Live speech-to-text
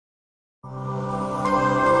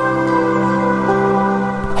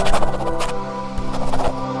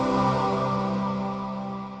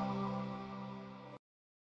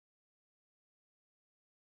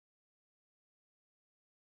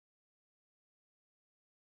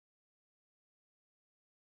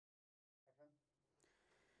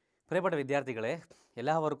പ്രിയപ്പെട്ട വിദ്യാർത്ഥികളെ,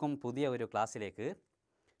 എല്ലാവർക്കും പുതിയ ഒരു ക്ലാസ്സിലേക്ക്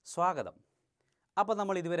സ്വാഗതം. അപ്പോൾ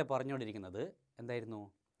നമ്മൾ ഇതുവരെ പറഞ്ഞുകൊണ്ടിരിക്കുന്നത് എന്തായിരുന്നു?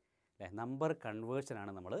 നമ്പർ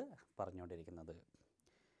കൺവേർഷനാണ് നമ്മൾ പറഞ്ഞുകൊണ്ടിരിക്കുന്നത്.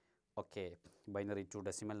 ഓക്കെ, ബൈനറി ടു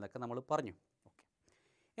ഡെസിമൽ എന്നൊക്കെ നമ്മൾ പറഞ്ഞു. ഓക്കെ,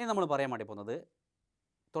 ഇനി നമ്മൾ പറയാൻ വേണ്ടി പോകുന്നത്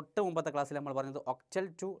തൊട്ട് മുമ്പത്തെ ക്ലാസ്സിൽ നമ്മൾ പറഞ്ഞത് ഒക്ടൽ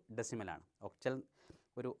ടു ഡെസിമലാണ്.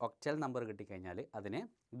 ഒരു ഒക്ടൽ നമ്പർ കിട്ടിക്കഴിഞ്ഞാൽ അതിനെ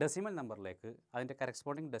ഡെസിമൽ നമ്പറിലേക്ക്, അതിൻ്റെ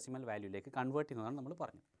കറസ്പോണ്ടിങ് ഡെസിമൽ വാല്യൂയിലേക്ക് കൺവേർട്ട് ചെയ്യുന്നതാണ് നമ്മൾ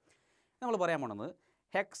പറഞ്ഞത്. നമ്മൾ പറയാൻ പോകുന്നത്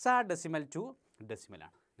ഹെക്സാ ഡെസിമൽ ടു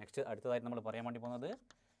ഡെസിമലാണ്. നെക്സ്റ്റ് അടുത്തതായിട്ട് നമ്മൾ പറയാൻ വേണ്ടി പോകുന്നത്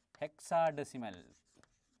ഹെക്സാ ഡെസിമൽ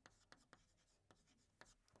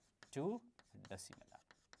ടു ഡെസിമലാണ്.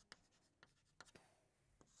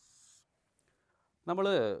 നമ്മൾ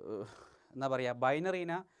എന്താ പറയുക,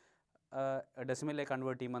 ബൈനറീനെ ഡെസിമലിലേക്ക്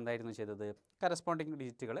കൺവേർട്ട് ചെയ്യുമ്പോൾ എന്തായിരുന്നു ചെയ്തത്? കറസ്പോണ്ടിങ്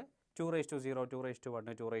ഡിജിറ്റുകൾ 2⁻0,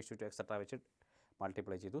 2⁻1, 2⁻2 എക്സെട്രാ വെച്ച്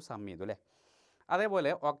മൾട്ടിപ്ലൈ ചെയ്തു, സം ചെയ്തു അല്ലേ.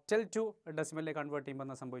 അതേപോലെ ഒക്ടൽ ടു ഡെസിമലിലേക്ക് കൺവേർട്ട് ചെയ്യുമ്പോൾ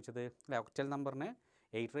എന്താ സംഭവിച്ചത്? അല്ലേ, ഒക്ടൽ നമ്പറിന്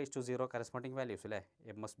 8⁻0 കറസ്പോണ്ടിങ് വാല്യൂസ് അല്ലേ,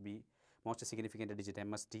 MSB most significant digit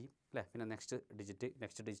MST അല്ലേ, പിന്നെ നെക്സ്റ്റ് ഡിജിറ്റ്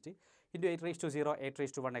ഇൻറ്റു 8⁻0,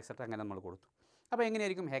 8⁻1 എക്സെട്രാ അങ്ങനെ നമ്മൾ കൊടുത്തു. അപ്പോൾ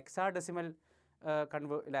എങ്ങനെയായിരിക്കും ഹെക്സാ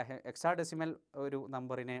ഡെസിമൽ ഒരു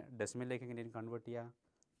നമ്പറിനെ ഡെസിമലിലേക്ക് എങ്ങനെയായിരിക്കും കൺവേർട്ട് ചെയ്യുക?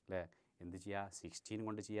 അല്ലേ, എന്ത് ചെയ്യുക? 16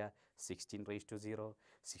 കൊണ്ട് ചെയ്യുക. 16⁻0,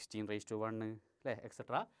 16⁻1 അല്ലേ,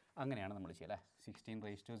 എക്സെട്രാ അങ്ങനെയാണ് നമ്മൾ ചെയ്യുക അല്ലേ.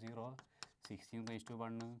 16⁻0,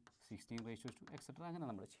 16⁻1, 16⁻2 എക്സെട്രാ അങ്ങനെ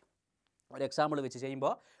നമ്മൾ ചെയ്യും. ഒരു എക്സാമ്പിൾ വെച്ച്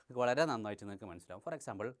ചെയ്യുമ്പോൾ വളരെ നന്നായിട്ട് നിങ്ങൾക്ക് മനസ്സിലാവും. For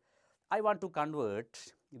example, I want to convert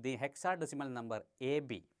the hexa decimal number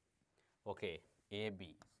AB. Okay, AB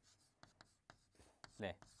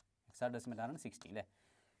അല്ലേ, ഹെക്സാ ഡെസിമലാണ് 60 അല്ലേ.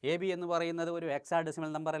 AB എന്ന് പറയുന്നത് ഒരു ഹെക്സാ ഡെസിമൽ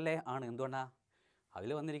നമ്പർ അല്ലേ? ആണ്. എന്തുകൊണ്ടാണ്? അതിൽ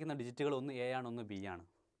വന്നിരിക്കുന്ന ഡിജിറ്റുകൾ ഒന്ന് A ആണ്, ഒന്ന് B ആണ്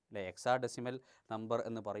അല്ലേ. ഹെക്സാ ഡെസിമൽ നമ്പർ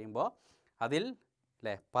എന്ന് പറയുമ്പോൾ അതിൽ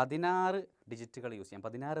അല്ലേ 16 ഡിജിറ്റുകൾ യൂസ് ചെയ്യാം,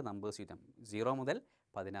 16 നമ്പേഴ്സ് യൂസ് ചെയ്യാം, 0 മുതൽ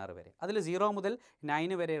 16 വരെ. അതിൽ 0 മുതൽ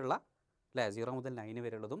 9 വരെയുള്ള അല്ലേ, 0 മുതൽ 9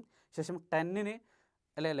 വരെയുള്ളതും ശേഷം 10-ന്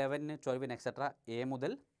അല്ലേ 11-ന് 12-ന് എക്സെട്രാ A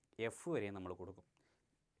മുതൽ F വരെ നമ്മൾ കൊടുക്കും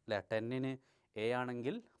അല്ലേ. 10-ന് A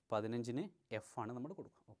ആണെങ്കിൽ 15-ന് F ആണ് നമ്മൾ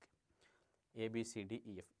കൊടുക്കും. ഓക്കെ,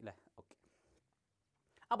 ABCDEF അല്ലേ. ഓക്കെ,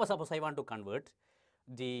 അപ്പോൾ suppose I want to convert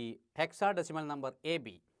the hexa decimal number AB.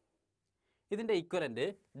 ഇതിൻ്റെ ഇക്വലൻറ്റ്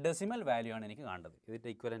ഡെസിമൽ വാല്യൂ ആണ് എനിക്ക് കാണേണ്ടത്. ഇതിൻ്റെ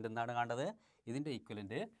ഇക്വലൻറ്റ് എന്താണ് കാണേണ്ടത്? ഇതിൻ്റെ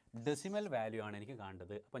ഇക്വലൻറ്റ് ഡെസിമൽ വാല്യൂ ആണ് എനിക്ക്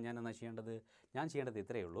കാണേണ്ടത്. അപ്പോൾ ഞാൻ എന്താ ചെയ്യേണ്ടത്? ഞാൻ ചെയ്യേണ്ടത്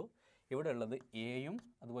ഇത്രയേ ഉള്ളൂ. ഇവിടെ ഉള്ളത് Aയും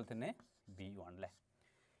അതുപോലെ തന്നെ Bയും ആണല്ലേ.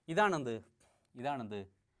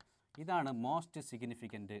 ഇതാണ് most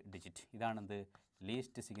significant digit. ഇതാണെന്ത്?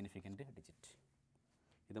 Least significant digit.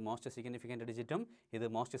 ഇത് മോസ്റ്റ് സിഗ്നിഫിക്കൻറ്റ് ഡിജിറ്റും ഇത്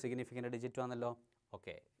മോസ്റ്റ് സിഗ്നിഫിക്കൻറ്റ് ഡിജിറ്റും ആണല്ലോ.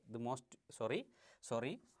 ഓക്കെ, ഇത്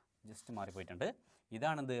സോറി ജസ്റ്റ് മാറിപ്പോയിട്ടുണ്ട്.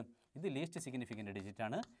 ഇതാണെന്ത്? ഇത് ലീസ്റ്റ് സിഗ്നിഫിക്കൻറ്റ്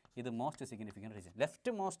ഡിജിറ്റാണ്. ഇത് most significant digit.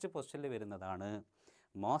 Left most പൊസിഷനിൽ വരുന്നതാണ്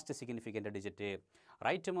most significant digit,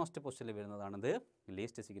 right most പൊസിഷനിൽ വരുന്നതാണിത്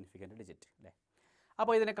ലീസ്റ്റ് സിഗ്നിഫിക്കൻറ്റ് ഡിജിറ്റ് അല്ലേ.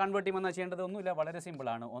 അപ്പോൾ ഇതിനെ കൺവേർട്ട് ചെയ്യുമ്പോൾ എന്താ ചെയ്യേണ്ടത്? ഒന്നുമില്ല, വളരെ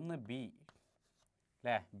സിമ്പിളാണ്. ഒന്ന് B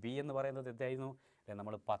അല്ലേ. B എന്ന് പറയുന്നത് എന്തായിരുന്നു അല്ലേ?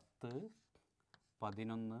 നമ്മൾ 10,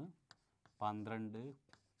 11, 12,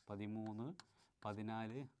 13,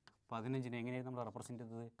 14, 15 എങ്ങനെയാണ് നമ്മൾ റെപ്രസെൻറ്റ്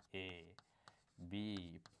ചെയ്തത്?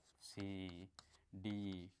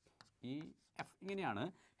 ABCDEF ഇങ്ങനെയാണ്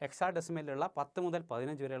ഹെക്സാ ഡെസിമലിലുള്ള 10 മുതൽ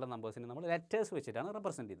 15 വരെയുള്ള നമ്പേഴ്സിനെ നമ്മൾ ലെറ്റേഴ്സ് വെച്ചിട്ടാണ്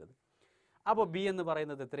റെപ്രസെൻറ്റ് ചെയ്തത്. അപ്പോൾ B എന്ന്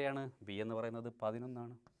പറയുന്നത് എത്രയാണ്? B എന്ന് പറയുന്നത് 11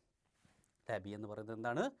 ആണ്. B എന്ന് പറയുന്നത്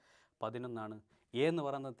എന്താണ്? 11 ആണ്. A എന്ന്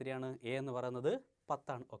പറയുന്നത് എത്രയാണ്? A എന്ന് പറയുന്നത് 10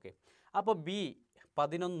 ആണ്. ഓക്കെ, അപ്പോൾ B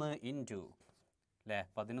 11 ഇൻറ്റു അല്ലേ,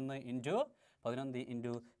 11 ഇൻറ്റു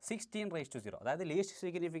 16⁻0, അതായത് least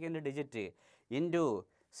significant digit into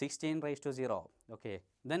 16⁻0. Okay,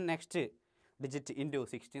 then next digit into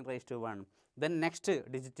 16⁻1, then next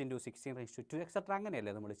digit into 16⁻2 et cetera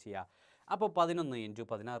അങ്ങനെയല്ലേ നമ്മൾ ചെയ്യുക. അപ്പോൾ 11 ഇൻറ്റു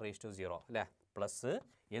 16⁻0 അല്ലേ, പ്ലസ്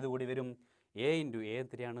ഏത് കൂടി വരും? A ഇൻറ്റു A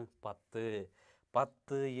എത്രയാണ്? 10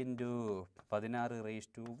 ഇൻറ്റു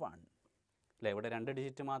 16⁻1 അല്ലേ. ഇവിടെ 2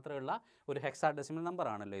 ഡിജിറ്റ് മാത്രമുള്ള ഒരു ഹെക്സാ ഡെസിമൽ നമ്പർ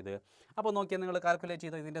ആണല്ലോ ഇത്. അപ്പോൾ നോക്കിയാൽ നിങ്ങൾ കാൽക്കുലേറ്റ്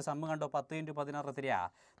ചെയ്തോ, ഇതിൻ്റെ സമ്മ് കണ്ടോ? 10 ഇൻറ്റു 16 എത്രയാ?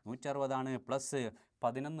 160 പ്ലസ്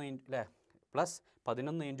 11 ഇൻറ്റു അല്ലേ, പ്ലസ്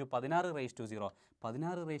 11 ഇൻറ്റു 16⁻0.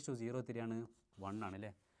 16⁻0 എത്രയാണ്? 1 ആണ്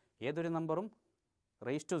അല്ലേ. ഏതൊരു നമ്പറും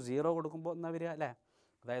 ⁻0 കൊടുക്കുമ്പോൾ എന്നാ വരിക അല്ലേ,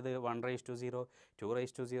 അതായത് 1⁻0,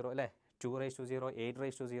 2⁻0 അല്ലേ, 2⁻0,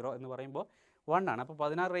 8⁻0 എന്ന് പറയുമ്പോൾ 1 ആണ്. അപ്പോൾ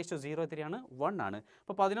 16⁻0 എത്രയാണ്? 1 ആണ്.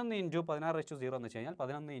 അപ്പോൾ 11 ഇൻറ്റു 16⁻0 എന്ന് വെച്ച് കഴിഞ്ഞാൽ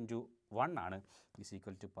 11 ഇൻറ്റു 1 ആണ്, is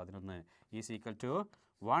equal to 11, is equal to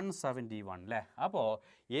 171 അല്ലേ. അപ്പോൾ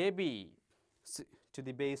AB to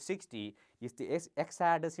the base 60 is the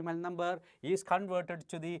hexadecimal number is converted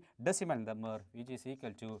to the decimal number, which is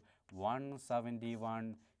equal to 171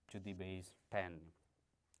 to the base 10.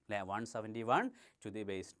 171 to the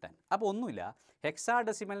base 10. അപ്പോൾ ഒന്നുമില്ല, hexa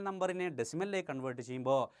decimal നമ്പറിനെ ഡെസിമലിലേക്ക് convert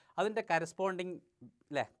ചെയ്യുമ്പോൾ അതിൻ്റെ corresponding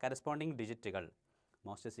ഡിജിറ്റുകൾ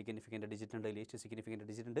most significant digit ഉണ്ട്, least significant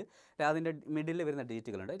digit ഉണ്ട്, അതിൻ്റെ middle വരുന്ന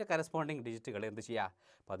ഡിജിറ്റുകളുണ്ട്. അതിൻ്റെ കറസ്പോണ്ടിങ് ഡിജിറ്റുകൾ എന്ത് ചെയ്യുക?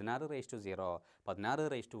 16:0,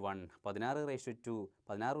 16:1, 16:2,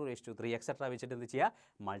 16:3 എക്സെട്ര വെച്ചിട്ട് എന്ത് ചെയ്യുക?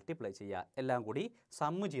 മൾട്ടിപ്ലൈ ചെയ്യുക. എല്ലാം കൂടി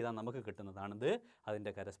സമ്മ് ചെയ്താൽ നമുക്ക് കിട്ടുന്നതാണിത്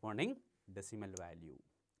അതിൻ്റെ കറസ്പോണ്ടിങ് ഡെസിമൽ വാല്യൂ.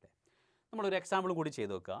 നമ്മളൊരു എക്സാമ്പിൾ കൂടി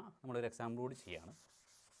ചെയ്ത് നോക്കുക. നമ്മളൊരു എക്സാമ്പിൾ കൂടി ചെയ്യുകയാണ്.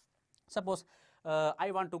 Suppose I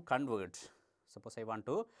want to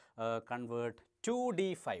convert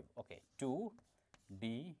 2d5, okay,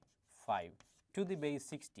 2d5 to the base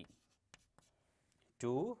 16,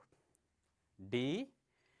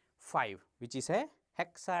 2d5 which is a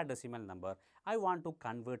hexadecimal number. I want to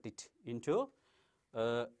convert it into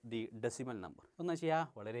the decimal number. ഒന്ന് ചെയ്യാം,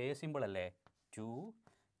 വളരെ സിമ്പിൾ അല്ലേ?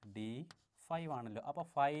 2d5 ആണല്ലോ, അപ്പോൾ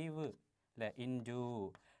 5 അല്ലേ ഇൻറ്റു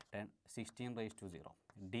 16⁻⁴,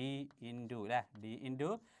 d ഇൻറ്റു അല്ലേ, d into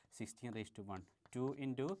 16⁻⁴, 2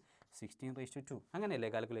 into 16⁻², അങ്ങനെയല്ലേ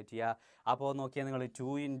calculate ചെയ്യുക? അപ്പോൾ നോക്കിയാൽ നിങ്ങൾ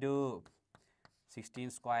 2 ഇൻറ്റു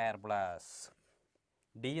 16² പ്ലസ്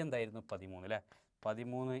d എന്തായിരുന്നു? 13 അല്ലേ,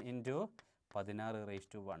 13 into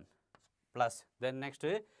 16⁻1 plus then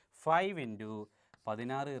next 5 into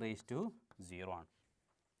 16⁻0 ആണ്.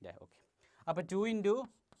 ഓക്കെ, അപ്പോൾ 2 ഇൻറ്റു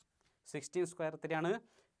 16² എത്രയാണ്?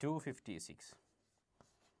 256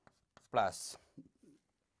 plus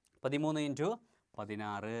 13 into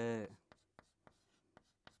 16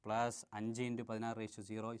 plus 5 into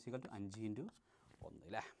 16⁻0 = 5 into 1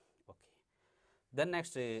 അല്ലേ. ഓക്കെ, ദെൻ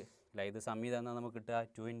നെക്സ്റ്റ് അല്ല, ഇത് സം ചെയ്ത് തന്നാൽ നമുക്ക് കിട്ടുക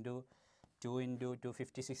 2 ഇൻറ്റു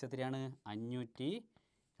 256 എത്രയാണ്?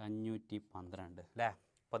 512 അല്ലേ.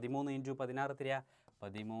 13 ഇൻറ്റു 16 എത്രയാണ്?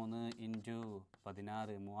 13 ഇൻറ്റു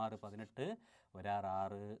 16, 3 18,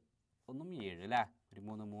 1 6 1 7 അല്ലേ,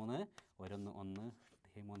 1 3 3 1 1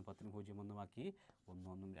 3 10 0 1 ബാക്കി 1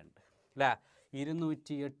 1 2 അല്ലേ.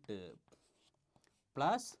 208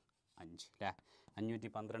 പ്ലസ് 5 അല്ലേ,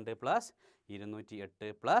 512 പ്ലസ് 208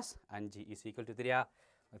 പ്ലസ് 5 =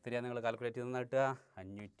 എത്രയാണ് നിങ്ങൾ കാൽക്കുലേറ്റ് ചെയ്ത് കിട്ടുക?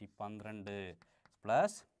 512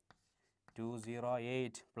 പ്ലസ്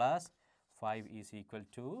 208 പ്ലസ് 5 =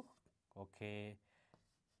 ഓക്കെ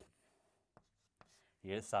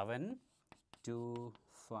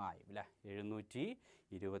 725 അല്ലേ,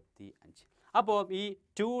 725. അപ്പോൾ ഈ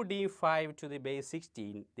 2d5 to the base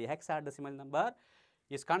 16, the hexadecimal number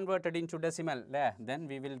is converted into decimal അല്ലേ. Then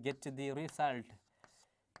we will get the result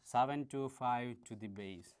 725 to the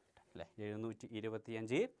base അല്ലേ,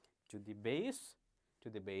 725 to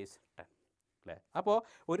the base 10 അല്ലേ. അപ്പോൾ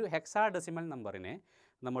ഒരു ഹെക്സാഡെസിമൽ നമ്പറിനെ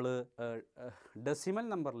നമ്മൾ ഡെസിമൽ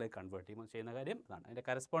നമ്പറിലേക്ക് കൺവേർട്ട് ചെയ്യുന്ന കാര്യം അതാണ്. അതിൻ്റെ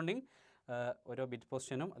കറസ്പോണ്ടിങ് ഓരോ ബിറ്റ്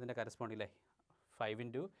പൊസിഷനും അതിൻ്റെ കറസ്പോണ്ടിങ് അല്ലേ 5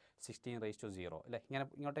 ഇൻറ്റു 16⁻0 അല്ലേ, ഇങ്ങനെ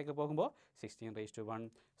ഇങ്ങോട്ടേക്ക് പോകുമ്പോൾ 16⁻1,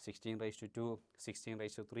 16⁻2,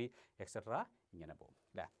 16⁻3 എക്സെട്ര ഇങ്ങനെ പോകും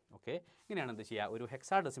അല്ലേ. ഓക്കെ, ഇങ്ങനെയാണ് എന്ത് ചെയ്യുക? ഒരു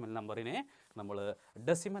ഹെക്സാഡെസിമൽ നമ്പറിനെ നമ്മൾ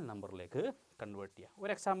ഡെസിമൽ നമ്പറിലേക്ക് കൺവേർട്ട് ചെയ്യുക.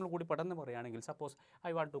 ഒരു എക്സാമ്പിൾ കൂടി പെട്ടെന്ന് പറയുകയാണെങ്കിൽ, suppose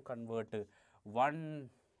I want to convert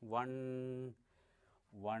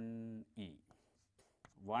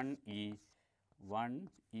 1e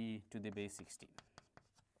to the base 16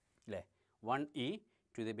 അല്ലേ. 1e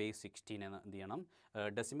to the base 16 എന്ന് എന്ത് ചെയ്യണം?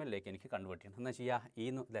 ഡെസിമലിലേക്ക് എനിക്ക് കൺവേർട്ട് ചെയ്യണം. എന്നാൽ ചെയ്യുക?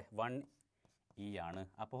 അല്ലേ 1e ആണ്.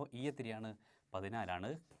 അപ്പോൾ e എത്രയാണ്? 14 ആണ്.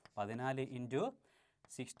 14 ഇൻറ്റു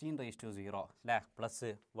 16⁻0 അല്ലേ, പ്ലസ്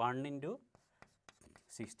 1 ഇൻറ്റു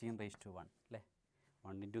 16⁻1 അല്ലേ,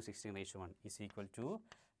 1 into 16⁻1 = 16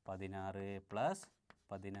 plus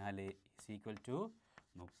 14 =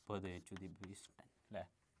 30 to the base 10 അല്ലേ,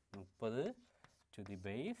 30 to the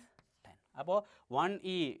base 10. അപ്പോൾ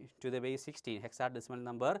 1e to the base 16 hexadecimal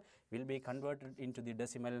number will be converted into the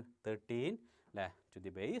decimal 13 അല്ലേ to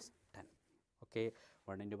the base 10. Okay,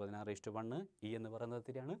 1 into 16⁻1 e എന്ന് പറയുന്നത്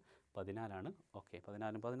എത്രയാണ്? 14 ആണ്. ഓക്കെ,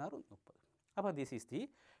 14 16 30. അപ്പോൾ this is the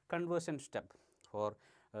conversion step four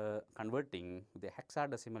converting the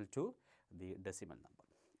hexadecimal to the decimal number.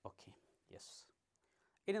 Okay, yes.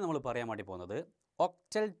 ഇനി നമ്മൾ പറയാൻ വേണ്ടി പോകുന്നത്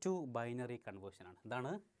ഒക്ടൽ ടു ബൈനറി കൺവേർഷൻ ആണ്.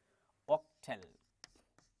 എന്താണ്? Octal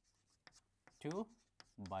to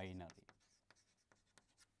binary.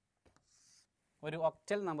 ഒരു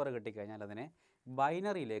ഒക്ടൽ നമ്പർ കിട്ടിക്കഴിഞ്ഞാൽ അതിനെ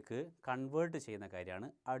ബൈനറിയിലേക്ക് കൺവേർട്ട് ചെയ്യുന്ന കാര്യമാണ്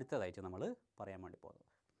അടുത്തതായിട്ട് നമ്മൾ പറയാൻ വേണ്ടി പോകുന്നത്.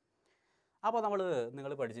 അപ്പോൾ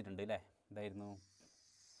നിങ്ങൾ പഠിച്ചിട്ടുണ്ട് അല്ലേ, എന്തായിരുന്നു?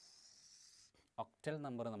 ഒക്ടൽ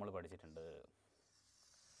നമ്പർ നമ്മൾ പഠിച്ചിട്ടുണ്ട്.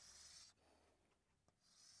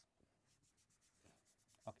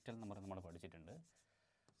 ഒക്ടൽ നമ്പർ നമ്മൾ പഠിച്ചിട്ടുണ്ട്.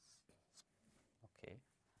 ഓക്കെ,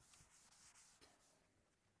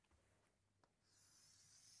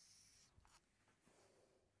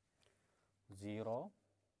 0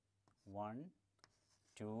 1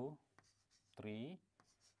 2 3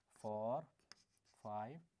 4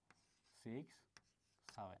 5 6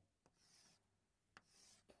 7.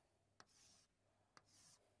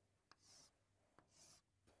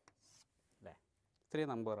 ഇത്രയും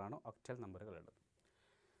നമ്പറാണ് ഒക്ടൽ നമ്പറുകളുള്ളത്.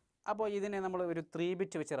 അപ്പോൾ ഇതിനെ നമ്മൾ ഒരു 3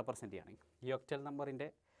 ബിറ്റ് വെച്ച് റെപ്രസെൻറ്റ് ചെയ്യുകയാണെങ്കിൽ ഈ ഒക്ടൽ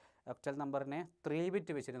നമ്പറിനെ 3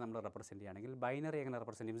 ബിറ്റ് വെച്ചിട്ട് നമ്മൾ റെപ്രസെൻറ്റ് ചെയ്യുകയാണെങ്കിൽ ബൈനറി എങ്ങനെ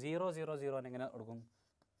റെപ്രസെൻറ്റ് ചെയ്യും? 0 0 0 എങ്ങനെ കൊടുക്കും?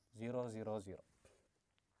 0 0 0.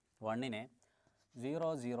 1നെ 0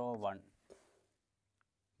 0 1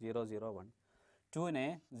 0 0 1. 2നെ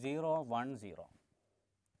 0 1 0.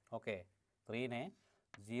 ഓക്കെ. 3നെ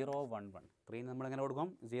 0 1 1. 3 നമ്മളെങ്ങനെ കൊടുക്കും?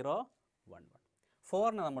 0 1 1.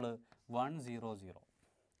 4നെ നമ്മൾ 1 0 0.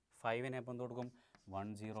 5നെ അപ്പോൾ എന്ത് കൊടുക്കും? 1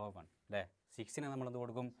 0 1 അല്ലേ? 6നെ നമ്മൾ എന്ത്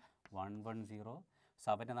കൊടുക്കും? 1 1 0.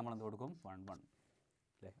 7നെ നമ്മൾ എന്ത് കൊടുക്കും? 1 1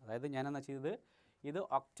 അല്ലേ? അതായത് ഞാനെന്താ ചെയ്തത്, ഇത്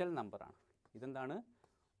ഒക്ടൽ നമ്പറാണ്. ഇതെന്താണ്?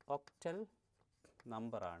 ഒക്ടൽ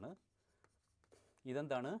നമ്പറാണ്.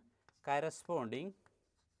 ഇതെന്താണ്? കറസ്പോണ്ടിങ്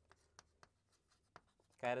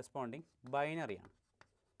ബൈനറിയാണ്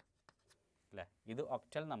അല്ലേ? ഇത്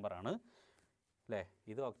ഒക്ടൽ നമ്പറാണ് അല്ലേ?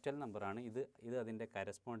 ഇത് ഒക്ടൽ നമ്പറാണ്. ഇത് അതിൻ്റെ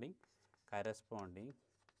കറസ്പോണ്ടിങ്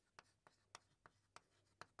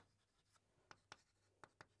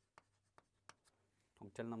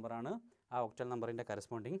ഒക്ടൽ നമ്പറാണ്. ആ ഒക്ടൽ നമ്പറിൻ്റെ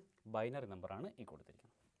കറസ്പോണ്ടിങ് ബൈനറി നമ്പറാണ് ഈ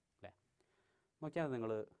കൊടുത്തിരിക്കുന്നത് അല്ലേ? നോക്കിയാൽ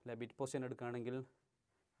നിങ്ങൾ അല്ലേ, ബിറ്റ് പൊസിഷൻ എടുക്കുകയാണെങ്കിൽ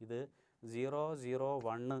ഇത് 0 0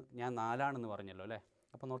 1 ഞാൻ 4ആണെന്ന് പറഞ്ഞല്ലോ അല്ലേ?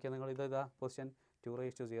 അപ്പോൾ നോക്കിയാൽ നിങ്ങൾ ഇതാ പൊസിഷൻ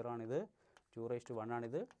 2:0 ആണിത്, 2:1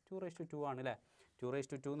 ആണിത്, 2:2 ആണ് അല്ലേ?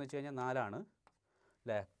 2:2 എന്ന് വെച്ച് കഴിഞ്ഞാൽ 4ആണ്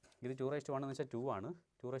അല്ലേ? ഇത് 2:1 എന്ന് വെച്ചാൽ 2 ആണ്,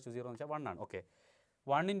 2:0 എന്ന് വെച്ചാൽ 1 ആണ്. ഓക്കെ.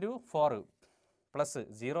 1 × 4 പ്ലസ്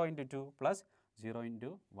 0 × 2 പ്ലസ് 0 ×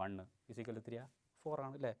 1 = 4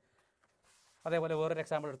 ആണ് അല്ലേ? അതേപോലെ വേറൊരു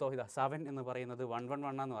എക്സാമ്പിൾ എടുത്തോ. ഇതാ 7 എന്ന് പറയുന്നത് 1 1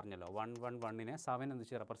 1 എന്ന് പറഞ്ഞല്ലോ. 1 1 1നെ 7 എന്ന്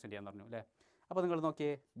വെച്ച് റെപ്രസെൻറ്റ് ചെയ്യാൻ പറഞ്ഞു അല്ലേ? അപ്പോൾ നിങ്ങൾ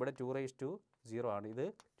നോക്കിയേ, ഇവിടെ 2:0 ആണ്, ഇത്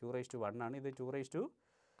 2:1 ആണ്, ഇത്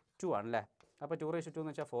 2:2 ആണ് അല്ലേ? അപ്പോൾ 2:2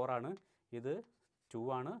 എന്ന് വെച്ചാൽ 4 ആണ്, ഇത് 2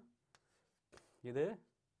 ആണ്, ഇത്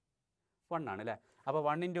 1 ആണ് അല്ലേ? അപ്പോൾ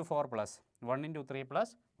 1 × 4 പ്ലസ് 1 × 3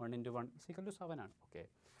 പ്ലസ് 1 × 1 = 7 ആണ്. ഓക്കെ.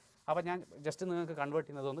 അപ്പോൾ ഞാൻ ജസ്റ്റ് നിങ്ങൾക്ക് കൺവേർട്ട്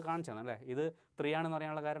ചെയ്യുന്നത് ഒന്ന് കാണിച്ചു തന്നെ അല്ലേ? ഇത് 3 ആണെന്ന്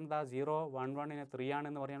പറയാനുള്ള കാരണം എന്താ? 0 1 1നെ 3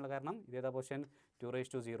 ആണെന്ന് പറയാനുള്ള കാരണം ഇതേതാ പൊസിഷൻ?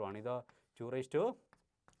 2:0 ആണ്. ഇതോ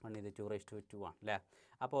 2:1, ഇത് 2:2 ആണ് അല്ലേ?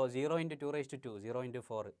 അപ്പോൾ 0 × 2:2 0 ×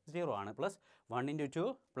 4 0 ആണ്, പ്ലസ് 1 × 2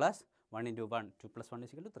 പ്ലസ് 1 × 1 2 + 1 =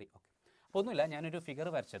 3. ഓക്കെ. അപ്പോൾ ഒന്നുമില്ല, ഞാനൊരു ഫിഗർ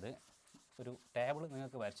വരച്ചത്, ഒരു ടേബിൾ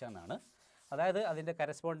നിങ്ങൾക്ക് വരച്ചതെന്നാണ്. അതായത് അതിൻ്റെ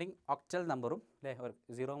കറസ്പോണ്ടിങ് ഒക്ടൽ നമ്പറും അല്ലേ,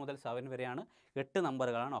 0 മുതൽ 7 വരെയാണ് 8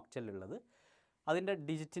 നമ്പറുകളാണ് ഒക്ടലിലുള്ളത്. അതിൻ്റെ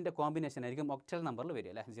ഡിജിറ്റിൻ്റെ കോമ്പിനേഷൻ ആയിരിക്കും ഒക്ടൽ നമ്പറിൽ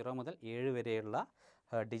വരിക അല്ലേ? 0 മുതൽ 7 വരെയുള്ള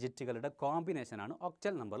ഡിജിറ്റുകളുടെ കോമ്പിനേഷനാണ്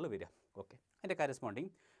ഒക്ടൽ നമ്പറിൽ വരിക. ഓക്കെ. അതിൻ്റെ കറസ്പോണ്ടിങ്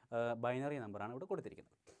ബൈനറി നമ്പറാണ് ഇവിടെ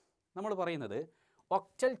കൊടുത്തിരിക്കുന്നത്. നമ്മൾ പറയുന്നത്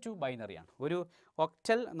ഒക്ടൽ ടു ബൈനറിയാണ്. ഒരു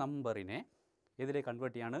ഒക്ടൽ നമ്പറിനെ ഇതിലേക്ക്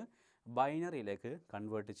കൺവേർട്ട് ചെയ്യാണ്, ബൈനറിയിലേക്ക്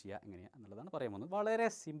കൺവേർട്ട് ചെയ്യുക എങ്ങനെയാണ് എന്നുള്ളതാണ് പറയാൻ പോകുന്നത്. വളരെ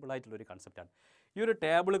സിമ്പിളായിട്ടുള്ളൊരു കൺസെപ്റ്റാണ്. ഈ ഒരു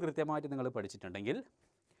ടേബിൾ കൃത്യമായിട്ട് നിങ്ങൾ പഠിച്ചിട്ടുണ്ടെങ്കിൽ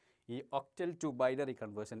ഈ octal to binary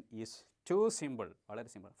conversion is to simple, വളരെ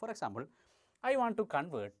simple. For example, I want to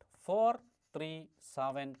convert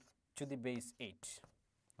 437 to the base 8.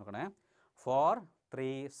 നോക്കണേ,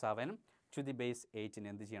 437 to the base 8ന്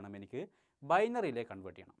എന്ത് ചെയ്യണം? എനിക്ക് ബൈനറിയിലേക്ക്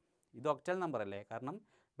കൺവേർട്ട് ചെയ്യണം. ഇത് ഒക്ടൽ നമ്പർ അല്ലേ, കാരണം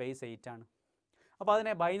ബേസ് 8 ആണ്. അപ്പോൾ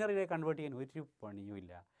അതിനെ ബൈനറിയിലേക്ക് കൺവേർട്ട് ചെയ്യാൻ ഒരു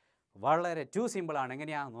പണിയുമില്ല, വളരെ ടു സിമ്പിളാണ്.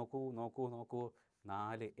 എങ്ങനെയാണ്? നോക്കൂ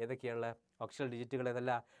 4 ഏതൊക്കെയുള്ള ഒക്ടൽ ഡിജിറ്റുകൾ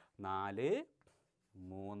ഏതല്ല? 4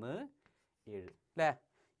 3 7 അല്ലേ?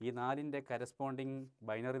 ഈ 4ൻ്റെ കറസ്പോണ്ടിങ്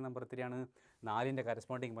ബൈനറി നമ്പർ എത്രയാണ്? 4ൻ്റെ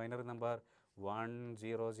കറസ്പോണ്ടിങ് ബൈനറി നമ്പർ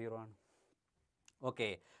 100 ആണ്. ഓക്കെ.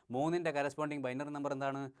 3ൻ്റെ കറസ്പോണ്ടിങ് ബൈനറി നമ്പർ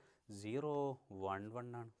എന്താണ്? 011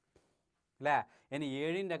 ആണ് അല്ലേ? ഇനി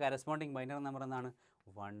 7ൻ്റെ കറസ്പോണ്ടിങ് ബൈനറി നമ്പർ എന്താണ്?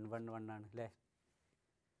 111 ആണ് അല്ലേ?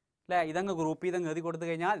 ഇതങ്ങ് ഗ്രൂപ്പ് ചെയ്തങ്ങ് എഴുതി കൊടുത്തു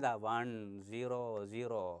കഴിഞ്ഞാൽ ഇതാ 1 0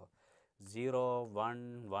 0 0 1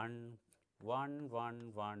 1 1 1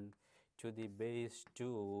 1 to the base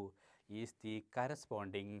 2 is the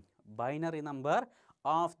corresponding binary number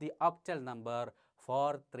of the octal number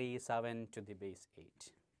 437 to the base 8.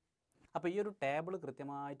 അപ്പോൾ ഈ ഒരു ടേബിൾ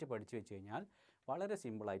കൃത്യമായിട്ട് പഠിച്ചു വെച്ച് കഴിഞ്ഞാൽ വളരെ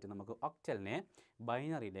സിമ്പിളായിട്ട് നമുക്ക് ഒക്ടലിനെ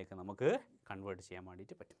ബൈനറിയിലേക്ക് നമുക്ക് കൺവേർട്ട് ചെയ്യാൻ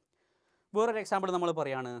വേണ്ടിയിട്ട് പറ്റും. വേറൊരു എക്സാമ്പിൾ നമ്മൾ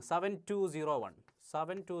പറയുകയാണ്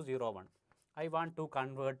 7201. I want to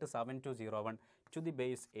convert 7201 to the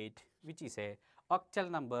base 8, which is a octal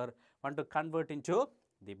number. Want to convert into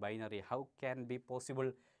the binary. How can be possible?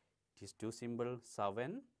 It is too simple.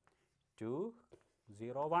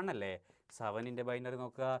 7201 അല്ലേ? 7ൻ്റെ ബൈനറി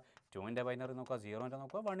നോക്കുക, 2ൻ്റെ ബൈനറി നോക്കുക, 0ൻ്റെ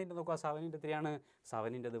നോക്കുക, 1ൻ്റെ നോക്കുക. 7ൻ്റെ എത്രയാണ്?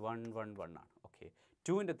 7ൻ്റെത് 111 ആണ്. ഓക്കെ.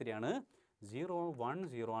 2ൻ്റെ എത്രയാണ്?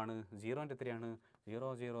 010 ആണ്. 0ൻ്റെ എത്രയാണ്?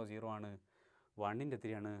 000 ആണ്. 1ൻ്റെ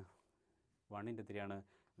എത്രയാണ്?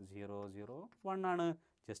 001 ആണ്.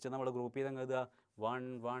 ജസ്റ്റ് നമ്മൾ ഗ്രൂപ്പ് ചെയ്ത് അങ്ങ് എഴുതുക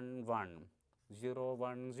 111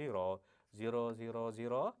 010 000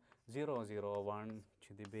 001 to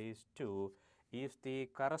the base 2 is the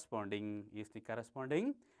corresponding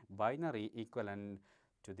binary equivalent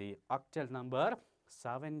to the octal number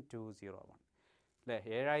 7201. അല്ലേ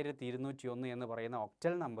 7201 എന്ന് പറയുന്ന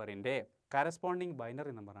ഒക്ടൽ നമ്പറിൻ്റെ കറസ്പോണ്ടിങ്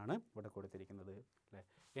ബൈനറി നമ്പറാണ് ഇവിടെ കൊടുത്തിരിക്കുന്നത് അല്ലേ.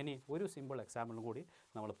 ഇനി ഒരു സിമ്പിൾ എക്സാമ്പിളും കൂടി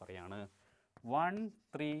നമ്മൾ പറയാണ്.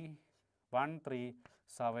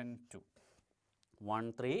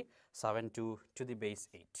 1372 to the base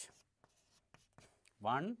 8.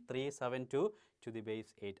 1372 to the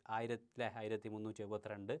base 8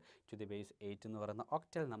 1372 to the base 8 എന്ന് പറയുന്ന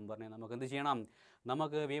ഒക്ടൽ നമ്പറിനെ നമുക്ക് എന്ത് ചെയ്യണം?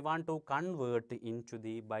 നമുക്ക് we want to convert into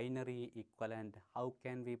the binary equivalent. How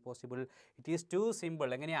can we possible? It is too simple.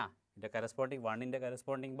 എങ്ങനെയാ? ഇതിൻ്റെ corresponding 1ൻ്റെ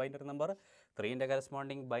corresponding binary number, 3ൻ്റെ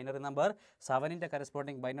corresponding binary number, 7ൻ്റെ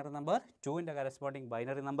corresponding binary number, 2ൻ്റെ corresponding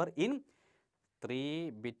binary number in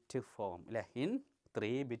 3-bit form അല്ലേ, in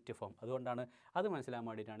 3-bit form. അതുകൊണ്ടാണ് അത് മനസ്സിലാകാൻ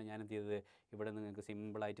വേണ്ടിയിട്ടാണ് ഞാൻ എന്ത് ചെയ്തത്, ഇവിടെ നിങ്ങൾക്ക്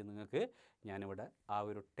സിമ്പിളായിട്ട് നിങ്ങൾക്ക് ഞാനിവിടെ ആ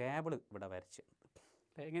ഒരു ടേബിൾ ഇവിടെ വരച്ച്.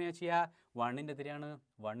 എങ്ങനെയാണ് ചെയ്യുക? 1ൻ്റെ എത്രയാണ്?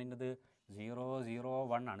 1ൻ്റെത്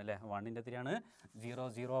 001 ആണ് അല്ലേ, 1ൻ്റെ എത്രയാണ്?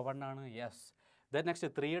 001 ആണ്. യെസ്. ദെൻ നെക്സ്റ്റ്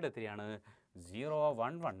 3യുടെ എത്രയാണ്?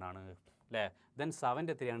 011 ആണ് അല്ലേ. ദെൻ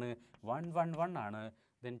 7ൻ്റെ എത്രയാണ്? 111 ആണ്.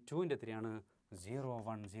 ദെൻ 2ൻ്റെ എത്രയാണ്?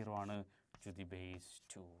 010 ആണ്. To the base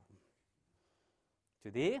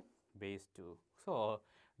 2. So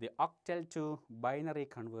the octal to binary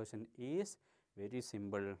conversion is very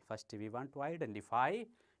simple. First we want to identify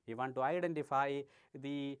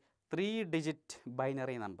the 3-digit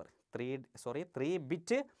binary number,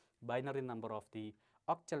 3-bit binary number of the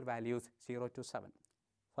octal values 0 to 7.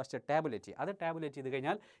 First tabulate ചെയ്യുക. അത് tabulate ചെയ്ത്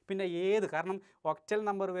കഴിഞ്ഞാൽ പിന്നെ കാരണം octal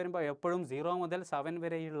number വരുമ്പോൾ എപ്പോഴും 0 മുതൽ 7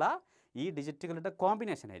 വരെയുള്ള ഈ ഡിജിറ്റുകളുടെ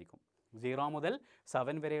കോമ്പിനേഷൻ ആയിരിക്കും. 0 മുതൽ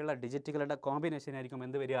 7 വരെയുള്ള ഡിജിറ്റുകളുടെ കോമ്പിനേഷൻ ആയിരിക്കും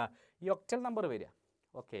എന്ത് വരിക? ഈ ഒക്ടൽ നമ്പർ വരിക.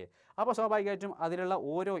 ഓക്കെ. അപ്പോൾ സ്വാഭാവികമായിട്ടും അതിലുള്ള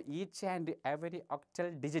ഓരോ each and every octal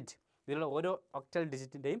digit, ഇതിലുള്ള ഓരോ ഒക്ടൽ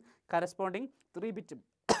ഡിജിറ്റിൻ്റെയും കറസ്പോണ്ടിങ്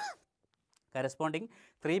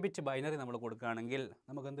 3-bit ബൈനറി നമ്മൾ കൊടുക്കുകയാണെങ്കിൽ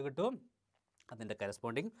നമുക്ക് എന്ത് കിട്ടും? അതിൻ്റെ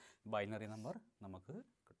കറസ്പോണ്ടിങ് ബൈനറി നമ്പർ നമുക്ക്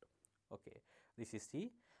കിട്ടും. Okay. This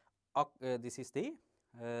is the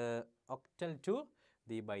octal to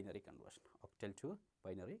the binary conversion.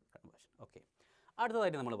 Okay.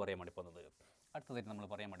 അടുത്തതായിട്ട് നമ്മൾ പറയാൻ വേണ്ടി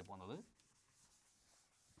പോകുന്നത്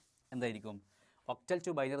എന്തായിരിക്കും? ഒക്ടൽ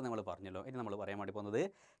ടു ബൈനറി നമ്മൾ പറഞ്ഞല്ലോ. ഇനി നമ്മൾ പറയാൻ വേണ്ടി പോകുന്നത്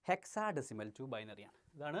ഹെക്സാഡെസിമൽ ടു ബൈനറിയാണ്.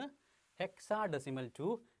 ഇതാണ് ഹെക്സാഡെസിമൽ ടു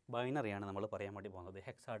ബൈനറിയാണ് നമ്മൾ പറയാൻ വേണ്ടി പോകുന്നത്.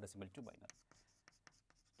 Hexadecimal to binary.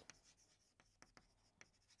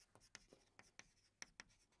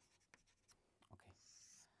 ഓക്കെ.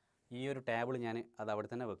 ഈ ഒരു ടേബിൾ ഞാൻ അത് അവിടെ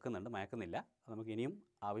തന്നെ വെക്കുന്നുണ്ട്, മയക്കുന്നില്ല. അത് നമുക്ക് ഇനിയും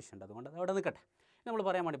ആവശ്യമുണ്ട്, അതുകൊണ്ട് അത് അവിടെ നിൽക്കട്ടെ. നമ്മൾ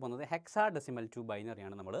പറയാൻ വേണ്ടി പോകുന്നത് ഹെക്സാഡെസിമൽ ടു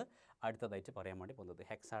ബൈനറിയാണ് നമ്മൾ അടുത്തതായിട്ട് പറയാൻ വേണ്ടി പോകുന്നത്.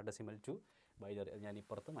 ഹെക്സാഡെസിമൽ ടു ബൈനറി ഞാൻ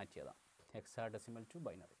ഇപ്പുറത്ത് മാറ്റിയതാണ്. Hexadecimal to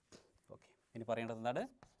binary. ഓക്കെ. ഇനി പറയേണ്ടത് എന്താണ്?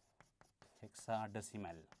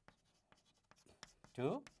 Hexadecimal to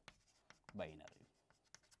binary.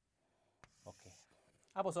 ഓക്കെ.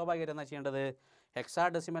 അപ്പോൾ സ്വാഭാവികമായിട്ട് എന്താ ചെയ്യേണ്ടത്?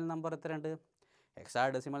 ഹെക്സാഡെസിമൽ നമ്പർ എത്രയുണ്ട്?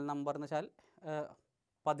 ഹെക്സാഡെസിമൽ നമ്പർ എന്ന് വെച്ചാൽ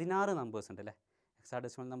 16 നമ്പേഴ്സ് ഉണ്ട് അല്ലേ.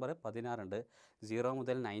 ഹെക്സാഡെസിമൽ നമ്പർ 16 ഉണ്ട്. 0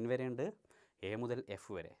 മുതൽ 9 വരെ ഉണ്ട്, A മുതൽ F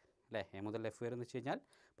വരെ അല്ലേ. A മുതൽ F വരെ എന്ന് വെച്ച് കഴിഞ്ഞാൽ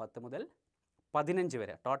 10 മുതൽ 15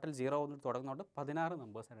 വരെ, ടോട്ടൽ 0 മുതൽ തുടങ്ങുന്നതുകൊണ്ട് 16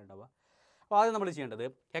 നമ്പേഴ്സാണ് ഉണ്ടാവുക. അപ്പോൾ ആദ്യം നമ്മൾ ചെയ്യേണ്ടത്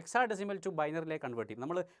ഹെക്സാഡെസിമൽ ടു ബൈനറിലേക്ക് കൺവേർട്ട് ചെയ്യും.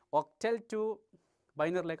 നമ്മൾ ഒക്ടൽ ടു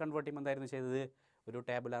ബൈനറിലേക്ക് കൺവേർട്ട് ചെയ്യുമ്പോൾ എന്തായിരുന്നു ചെയ്തത്? ഒരു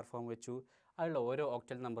ടേബുലാർ ഫോം വെച്ചു. അതിലുള്ള ഓരോ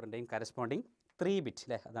ഒക്ടൽ നമ്പറിൻ്റെയും കറസ്പോണ്ടിങ് 3-bit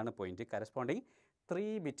അല്ലേ, അതാണ് പോയിന്റ്. കറസ്പോണ്ടിങ്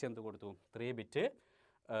 3-bit എന്ത് കൊടുത്തു? 3-bit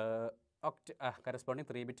corresponding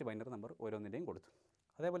 3-bit binary number ഓരോന്നിൻ്റെയും കൊടുത്തു.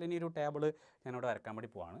 അതേപോലെ ഇനി ഒരു ടേബിൾ ഞാനിവിടെ വരക്കാൻ വേണ്ടി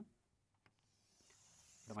പോവാണ്.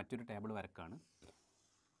 ഇവിടെ മറ്റൊരു ടേബിൾ വരക്കാണ്.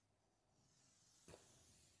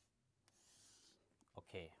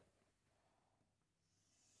 ഓക്കെ.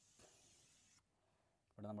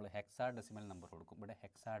 ഇവിടെ നമ്മൾ ഹെക്സാഡെസിമൽ നമ്പർ കൊടുക്കും. ഇവിടെ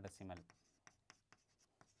ഹെക്സാഡെസിമൽ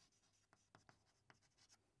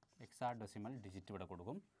ഡിജിറ്റ് ഇവിടെ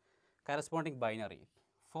കൊടുക്കും. കറസ്പോണ്ടിങ് ബൈനറി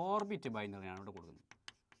 4-bit ബൈനറിയാണ് ഇവിടെ കൊടുക്കുന്നത്.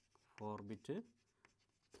 4-bit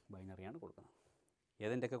ബൈനറിയാണ് കൊടുക്കുന്നത്.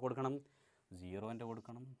 ഏതിൻ്റെയൊക്കെ കൊടുക്കണം? 0ൻ്റെ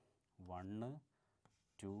കൊടുക്കണം, 1,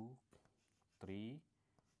 2, 3,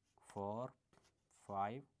 4,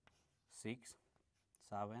 5, 6,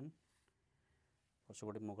 7.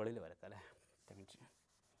 കുറച്ചുകൂടി മുകളിൽ വരക്കാം അല്ലേ.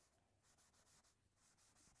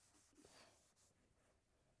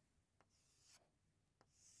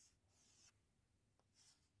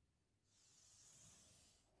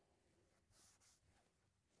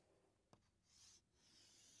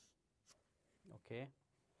 ഓക്കെ.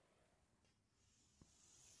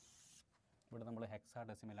 ഇവിടെ നമ്മൾ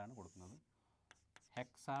ഹെക്സാഡെസിമലാണ് കൊടുക്കുന്നത്.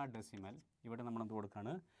 ഹെക്സാഡെസിമൽ ഇവിടെ നമ്മൾ എന്ത്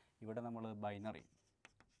കൊടുക്കുകയാണ്? ഇവിടെ നമ്മൾ ബൈനറി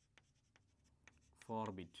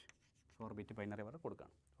 4-bit ബൈനറി വരെ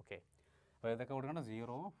കൊടുക്കുകയാണ്. ഓക്കെ. അപ്പോൾ ഇതൊക്കെ കൊടുക്കണം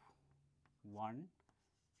 0, 1,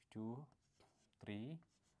 2, 3,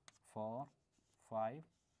 4 5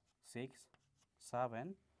 6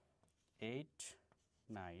 7 8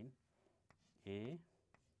 9 A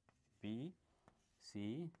B C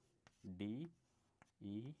D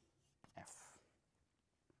E F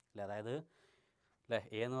അല്ലേ? അതായത് അല്ലേ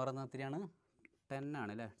എ എന്ന് പറയുന്നത് എത്രയാണ്? 10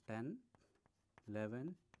 ആണ് അല്ലേ? 10 11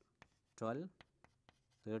 12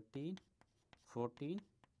 13 14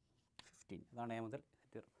 15 അതാണ് എ മുതൽ.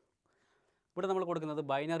 ഇവിടെ നമ്മൾ കൊടുക്കുന്നത്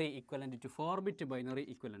binary equivalent to 4 bit binary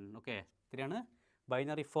equivalent. Okay, ഇത്രയാണ്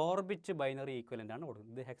ബൈനറി 4 ബിറ്റ് ബൈനറി ഈക്വലൻ്റ് ആണ്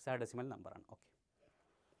കൊടുക്കുന്നത്. ഇത് ഹെക്സാഡെസിമൽ നമ്പറാണ്. ഓക്കെ,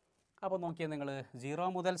 അപ്പോൾ നോക്കിയാൽ നിങ്ങൾ 0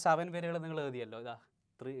 മുതൽ 7 വരെയുള്ള നിങ്ങൾ എഴുതിയല്ലോ. ഇതാ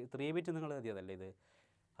 3 ബിറ്റ് നിങ്ങൾ എഴുതിയതല്ലേ ഇത്.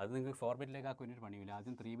 അത് നിങ്ങൾക്ക് 4 ബിറ്റിലേക്ക് ആക്കാൻ ഒരു പണിയില്ല.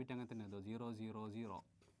 ആദ്യം 3 ബിറ്റ് അങ്ങനെ തന്നെ എഴുതോ. 0 0 0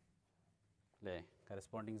 അല്ലേ?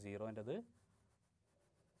 കറസ്പോണ്ടിങ് 0ൻ്റെത്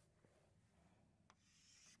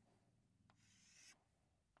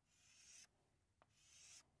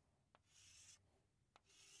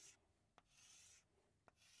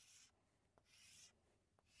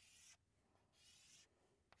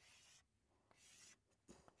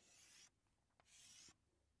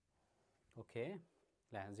ഓക്കെ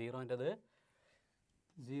അല്ലേ? 0ൻ്റെത്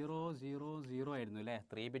 0 0 0 ആയിരുന്നു അല്ലേ?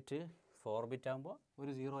 3 ബിറ്റ് 4 ബിറ്റ് ആകുമ്പോൾ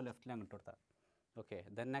ഒരു 0 ലെഫ്റ്റിൽ അങ്ങോട്ട് കൊടുത്താൽ. ഓക്കെ,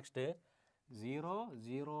 ദെൻ നെക്സ്റ്റ് 0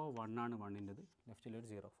 0 1 ആണ് 1ൻ്റെത്. ലെഫ്റ്റിലൊരു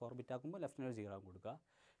 0. 4 ബിറ്റ് ആക്കുമ്പോൾ ലെഫ്റ്റിലൊരു 0 കൊടുക്കുക.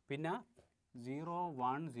 പിന്നെ 0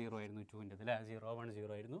 1 0 ആയിരുന്നു 2ൻ്റെത് അല്ലേ? 0 1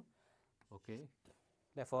 0 ആയിരുന്നു. ഓക്കെ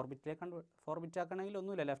അല്ലേ? 4 ബിറ്റ് ആക്കണമെങ്കിൽ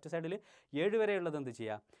ഒന്നുമില്ല. ലെഫ്റ്റ് സൈഡിൽ 7 വരെയുള്ളത് എന്ത്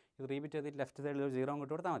ചെയ്യുക? 3 ബിറ്റ് ചെയ്തിട്ട് ലെഫ്റ്റ് സൈഡിൽ ഒരു 0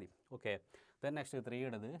 അങ്ങോട്ട് കൊടുത്താൽ മതി. ഓക്കെ, ദെൻ നെക്സ്റ്റ്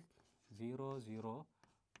 3യുടേത് 0 0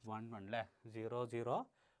 1 1 അല്ലേ? 0 0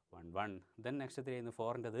 1 1. ദെൻ നെക്സ്റ്റ് 3 ആയിരുന്നു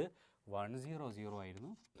 4ൻ്റെത് 1 0 0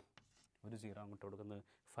 ആയിരുന്നു. ഒരു 0 അങ്ങോട്ട് കൊടുക്കുന്നത്.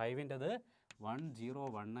 5ൻ്റെത് 1 0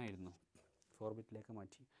 1 ആയിരുന്നു. 4 ബിറ്റിലേക്ക്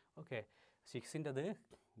മാറ്റി. ഓക്കെ, 6ൻ്റെത്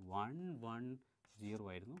 1 1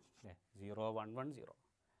 0 ആയിരുന്നു അല്ലേ? 0 1 1 0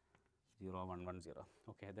 0 1 1 0.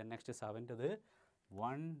 ഓക്കെ, ദെൻ നെക്സ്റ്റ് 7ൻ്റെത്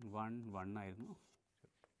 1 1 1 ആയിരുന്നു.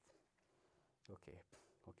 ഓക്കെ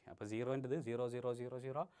ഓക്കെ, അപ്പോൾ 0ൻ്റെത് 0 0 0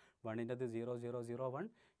 0, 1ൻ്റെത് 0 0 0 1,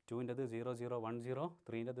 2ൻ്റെത് 0 0 1 0,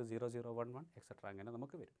 3ൻ്റെത് 0 0 1 1 എക്സെട്ര അങ്ങനെ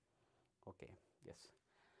നമുക്ക് വരും. Okay, yes.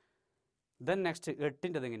 ദെൻ നെക്സ്റ്റ്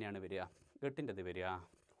 8ൻ്റെത് എങ്ങനെയാണ് വരിക? 8ൻ്റെത് വരിക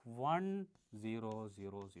 1 0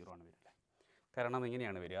 0 0 ആണ് വരിക. കാരണം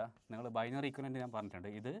ഇങ്ങനെയാണ് വരിക. നിങ്ങൾ ബൈനറി ഈക്വലൻ്റ് ഞാൻ പറഞ്ഞിട്ടുണ്ട്.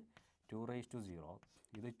 ഇത് 2⁻0,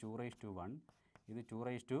 ഇത് 2⁻1, ഇത്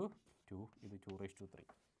 2⁻2, ഇത് 2⁻3.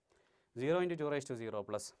 0 × 2⁻0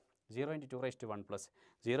 പ്ലസ് 0 × 2⁻1 പ്ലസ്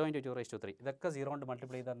 0 × 2⁻3 ഇതൊക്കെ 0 കൊണ്ട്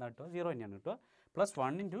മൾട്ടിപ്ലൈ ചെയ്താൽ എന്നാൽ കിട്ടുക? 0 തന്നെയാണ് കിട്ടുക. പ്ലസ്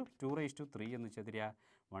 1 × 2⁻3 എന്ന് വെച്ചാൽ തരിക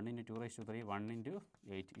 1 × 2⁻3 1 ×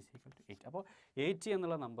 8 ഈസ് ഈക്വൽ ടു 8. അപ്പോൾ 80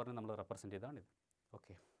 എന്നുള്ള നമ്പറിനെ നമ്മൾ റെപ്രസെൻറ്റ് ചെയ്താണിത്.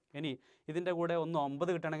 ഓക്കെ, ഇനി ഇതിൻ്റെ കൂടെ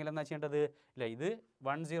 9 കിട്ടണമെങ്കിൽ എന്താ ചെയ്യേണ്ടത്? ഇല്ല, ഇത്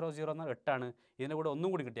 1 0 0 എന്ന 8 ആണ്. ഇതിൻ്റെ കൂടെ ഒന്നും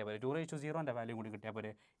കൂടി കിട്ടിയാൽ പോലെ 2⁻0ൻ്റെ വാല്യൂ കൂടി കിട്ടിയാൽ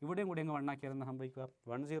പോലെ ഇവിടെയും കൂടി അങ്ങ് 1 ആക്കിയാൽ എന്താ സംഭവിക്കുക?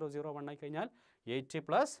 1 0 0 1 ആയി കഴിഞ്ഞാൽ 8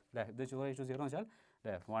 പ്ലസ് അല്ലേ ഇത് 2⁻0 എന്ന് വെച്ചാൽ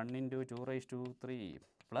അല്ലേ 1 × 2⁻3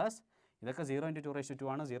 പ്ലസ് ഇതൊക്കെ 0 × 2⁻2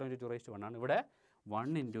 ആണ്, 0 × 2⁻1 ആണ്. ഇവിടെ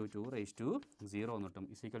 1 × 2⁻0 എന്ന് കിട്ടും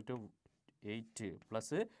ഈസ് ഈക്വൽ ടു 8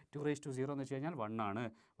 പ്ലസ് 2⁻0 എന്ന് വെച്ച് കഴിഞ്ഞാൽ 1 ആണ്.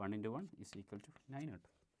 1 × 1 ഈസ് ഈക്വൽ ടു 9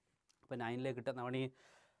 കിട്ടും. അപ്പോൾ 9ലേക്ക് കിട്ടുന്ന പണി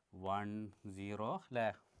 1 0 അല്ലേ?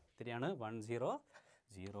 ഇത്രയാണ് 1 0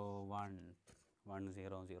 0 1 1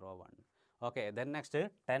 0 0 1. ഓക്കെ, ദെൻ നെക്സ്റ്റ്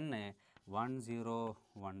 10 1 0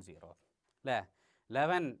 1 0 അല്ലേ?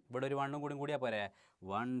 11 ഇവിടെ ഒരു 1 കൂടിയാൽ പോരെ?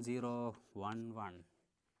 1 0 1 1.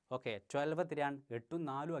 ഓക്കെ, 12 എത്രയാണ്? 8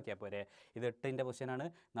 4 ആക്കിയാൽ പോരെ? ഇത് 8ൻ്റെ പൊസിഷനാണ്,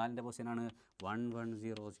 4ൻ്റെ പൊസിഷനാണ്. 1 1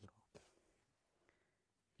 0 0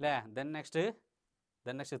 അല്ലേ? ദെൻ നെക്സ്റ്റ്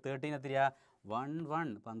 13 എത്രയാ? 1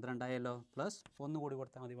 1 12 ആയല്ലോ. പ്ലസ് 1 കൂടി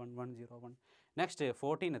കൊടുത്താൽ മതി 1 1 0 1. നെക്സ്റ്റ്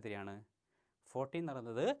 14 എത്രയാണ്? 14 എന്ന്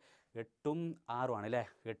പറയുന്നത് 8 6 ആണ് അല്ലേ?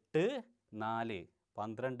 8 4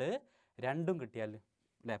 12 2 കിട്ടിയാൽ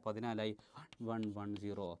അല്ലേ 14ആയി. 1 1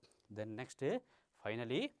 0. Then next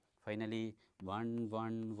finally 1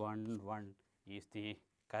 1 1 1 is the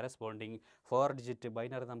corresponding 4-digit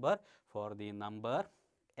binary number for the number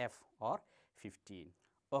f or 15.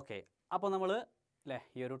 Okay, അപ്പോൾ നമ്മൾ അല്ലേ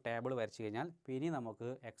ഈ ഒരു ടേബിൾ വരച്ച് കഴിഞ്ഞാൽ പിന്നെ നമുക്ക്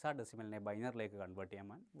ഹെക്സാഡെസിമലിനെ ബൈനറിലേക്ക് കൺവേർട്ട്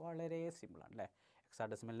ചെയ്യാൻ വളരെ സിമ്പിളാണ് അല്ലേ?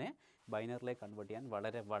 ഹെക്സാഡെസിമലിനെ ബൈനറിലേക്ക് കൺവേർട്ട് ചെയ്യാൻ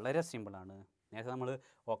വളരെ സിമ്പിളാണ്. നേരത്തെ നമ്മൾ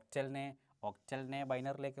ഒക്ടലിനെ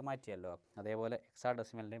ബൈനറിലേക്ക് മാറ്റിയല്ലോ, അതേപോലെ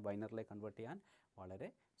ഹെക്സാഡെസിമലിനെ ബൈനറിലേക്ക് കൺവേർട്ട് ചെയ്യാൻ വളരെ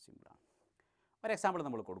സിമ്പിളാണ്. ഒരു എക്സാമ്പിൾ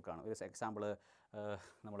നമ്മൾ കൊടുക്കുകയാണ്.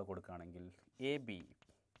 നമ്മൾ കൊടുക്കുകയാണെങ്കിൽ AB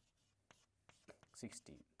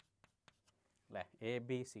 16 അല്ലേ? AB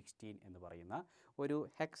 16 എന്ന് പറയുന്ന ഒരു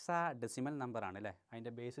ഹെക്സാഡെസിമൽ നമ്പറാണ് അല്ലേ?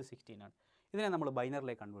 അതിൻ്റെ ബേസ് 16 ആണ്. ഇതിനെ നമ്മൾ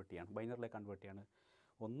ബൈനറിലേക്ക് കൺവേർട്ട് ചെയ്യാണ്.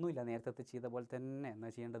 ഒന്നുമില്ല, നേരത്തെ ചെയ്ത പോലെ തന്നെ എന്താ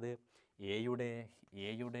ചെയ്യേണ്ടത്?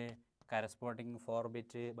 എയുടെ കറസ്പോണ്ടിങ് 4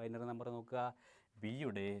 ബിറ്റ് ബൈനറി നമ്പർ നോക്കുക,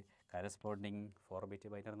 ബിയുടെ കറസ്പോണ്ടിങ് 4 ബിറ്റ്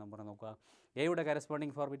ബൈനറി നമ്പർ നോക്കുക. എയുടെ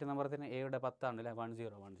കറസ്പോണ്ടിങ് 4 ബിറ്റ് നമ്പർ തന്നെ എയുടെ 10 ആണ് അല്ലേ,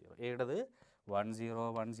 1010. എയുടേത്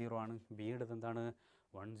 1010 ആണ്. ബിയുടേത് എന്താണ്,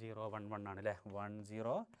 1011 ആണ് അല്ലേ,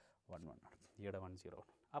 1011 ആണ്. ഈയുടെ 10.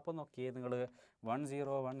 അപ്പോൾ നോക്കിയേ നിങ്ങൾ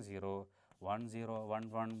 1010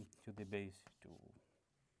 1011 to the base 2.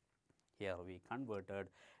 Here we converted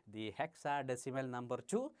the hexadecimal number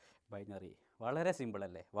to binary. വളരെ സിമ്പിൾ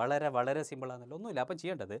അല്ലേ, വളരെ സിമ്പിളാണല്ലോ, ഒന്നുമില്ല. അപ്പം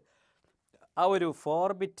ചെയ്യേണ്ടത് ആ ഒരു 4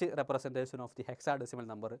 bit representation of the hexadecimal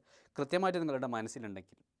number കൃത്യമായിട്ട് നിങ്ങളുടെ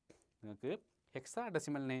മനസ്സിലുണ്ടെങ്കിൽ നിങ്ങൾക്ക്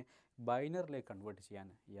ഹെക്സാഡെസിമലിനെ ബൈനറിലേക്ക് കൺവേർട്ട് ചെയ്യാൻ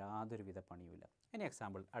യാതൊരുവിധ പണിയുമില്ല. ഇനി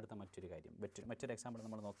എക്സാമ്പിൾ, അടുത്ത മറ്റൊരു കാര്യം, മറ്റൊരു എക്സാമ്പിൾ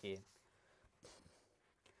നമ്മൾ നോക്കിയേ.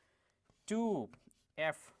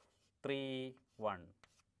 2f31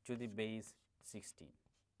 to the base 16.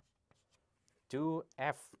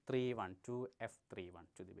 2f31 to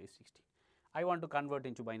the base 16. I want to convert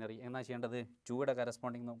into binary. എന്നാ ചെയ്യേണ്ടത്, 2യുടെ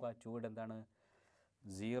കറസ്പോണ്ടിങ് നോക്കുക. 2യുടെ എന്താണ്,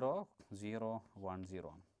 0 0 1 0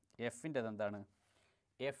 ആണ്. എഫിൻ്റെത് എന്താണ്,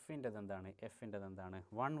 എഫിൻ്റെത് എന്താണ്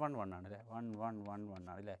 111 ആണ് അല്ലേ, 1111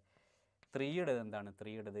 ആണ് അല്ലേ. 3യുടേത് എന്താണ്,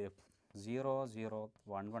 3യുടേത് 0 0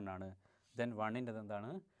 1 1 ആണ്. ദെൻ 1ൻ്റെത്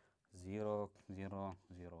എന്താണ്, 0 0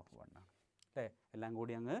 0 1 ആണ് അല്ലേ. എല്ലാം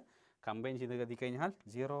കൂടി അങ്ങ് കമ്പൈൻ ചെയ്ത് കത്തിക്കഴിഞ്ഞാൽ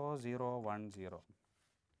 0 0 1 0.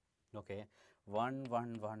 Okay, 1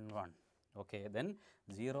 1 1 1. Okay, then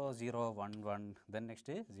 0 0 1 1, then next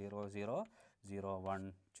 0 0 0 1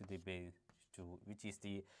 to the base 2, which is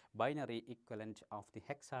the binary equivalent of the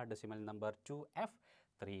hexadecimal number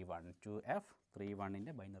 2f31. 2f31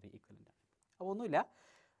 ൻ്റെ ബൈനറി ഇക്വലൻ്റ് ആണ്. അപ്പോൾ ഒന്നുമില്ല,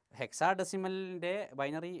 ഹെക്സാഡെസിമലിൻ്റെ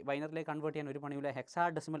ബൈനറിലേക്ക് കൺവേർട്ട് ചെയ്യാൻ ഒരു പണിയില്ല.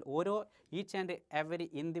 ഹെക്സാഡെസിമൽ ഓരോ each and every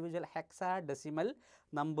individual hexadecimal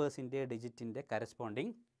നമ്പേഴ്സിൻ്റെ ഡിജിറ്റിൻ്റെ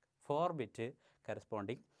corresponding 4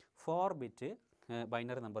 bit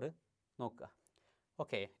binary number നോക്കുക.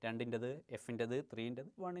 Okay, 2ൻ്റെത്, എഫിൻ്റെത്, 3ൻ്റെത്,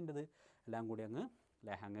 1ൻ്റെത് എല്ലാം കൂടി അങ്ങ്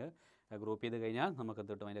ഗ്രൂപ്പ് ചെയ്ത് കഴിഞ്ഞാൽ നമുക്ക്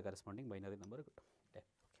എന്ത് കിട്ടും, അതിൻ്റെ കറസ്പോണ്ടിങ് ബൈനറി നമ്പർ കിട്ടും അല്ലേ. ഓക്കെ,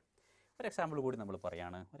 ഒരു എക്സാമ്പിൾ കൂടി നമ്മൾ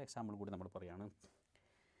പറയാണ്.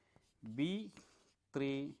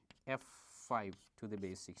 B3F5 to the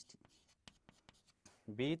base 16.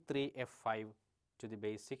 B3F5 to the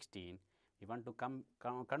base 16. We want to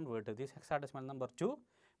convert this hexadecimal number to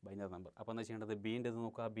binary number. അപ്പോൾ എന്താ ചെയ്യേണ്ടത്, ബീൻ്റെത്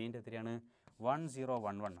നോക്കുക. ബീൻ്റെ എത്രയാണ്,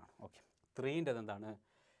 1011 ആണ്. ഓക്കെ, 3ൻ്റെത് എന്താണ്,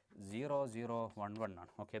 0011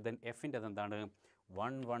 ആണ്. ഓക്കെ, ദെൻ എഫിൻ്റെത് എന്താണ്,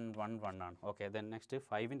 1111 ആണ്. ഓക്കെ, ദെൻ നെക്സ്റ്റ്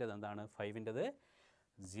 5ൻ്റെത് എന്താണ്, 5ൻ്റെത്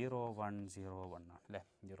 0101 ആണ് അല്ലേ,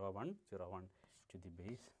 0101 to the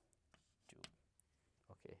base 2.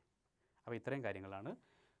 ഓക്കെ, അപ്പോൾ ഇത്രയും കാര്യങ്ങളാണ്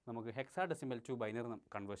നമുക്ക് ഹെക്സാഡെസിമൽ ടു ബൈനറി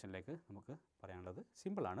കൺവേർഷനിലേക്ക് നമുക്ക് പറയാനുള്ളത്.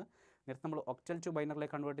 സിമ്പിളാണ്. നേരത്തെ നമ്മൾ ഒക്ടൽ ടു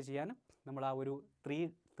ബൈനറിലേക്ക് കൺവേർട്ട് ചെയ്യാനും നമ്മൾ ആ ഒരു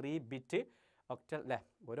 3 ബിറ്റ് ഒക്ടൽ അല്ലേ,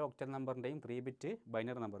 ഓരോ ഒക്ടൽ നമ്പറിൻ്റെയും 3 ബിറ്റ്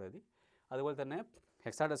ബൈനറി നമ്പർ എഴുതി. അതുപോലെ തന്നെ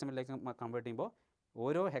ഹെക്സാഡെസിമലിലേക്ക് കൺവേർട്ട് ചെയ്യുമ്പോൾ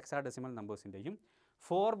ഓരോ ഹെക്സാഡെസിമൽ നമ്പേഴ്സിൻ്റെയും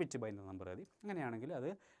 4 ബിറ്റ് ബൈനറി നമ്പർ എഴുതി. അങ്ങനെയാണെങ്കിൽ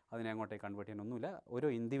അതിനെ അങ്ങോട്ടേക്ക് കൺവേർട്ട് ചെയ്യാനൊന്നുമില്ല. ഓരോ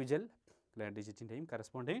ഇൻഡിവിജ്വൽ ഡിജിറ്റിൻ്റെയും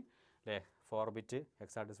കറസ്പോണ്ടിങ് അല്ലേ 4 ബിറ്റ്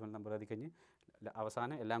ഹെക്സാഡെസിമൽ നമ്പർ എഴുതി കഴിഞ്ഞ്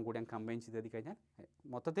അവസാനം എല്ലാം കൂടി കമ്പൈൻ ചെയ്ത് എഴുതി കഴിഞ്ഞാൽ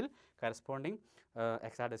മൊത്തത്തിൽ കറസ്പോണ്ടിങ്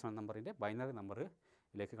ഹെക്സാഡെസിമൽ നമ്പറിൻ്റെ ബൈനറി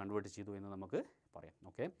നമ്പറിലേക്ക് കൺവേർട്ട് ചെയ്തു എന്ന് നമുക്ക് പറയാം.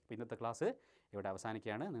 ഓക്കെ, അപ്പോൾ ഇന്നത്തെ ക്ലാസ് ഇവിടെ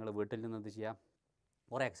അവസാനിക്കുകയാണ്. നിങ്ങൾ വീട്ടിൽ നിന്ന് എന്ത് ചെയ്യുക,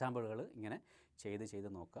 കുറേ എക്സാമ്പിളുകൾ ഇങ്ങനെ ചെയ്ത്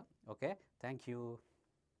നോക്കുക. Okay, thank you.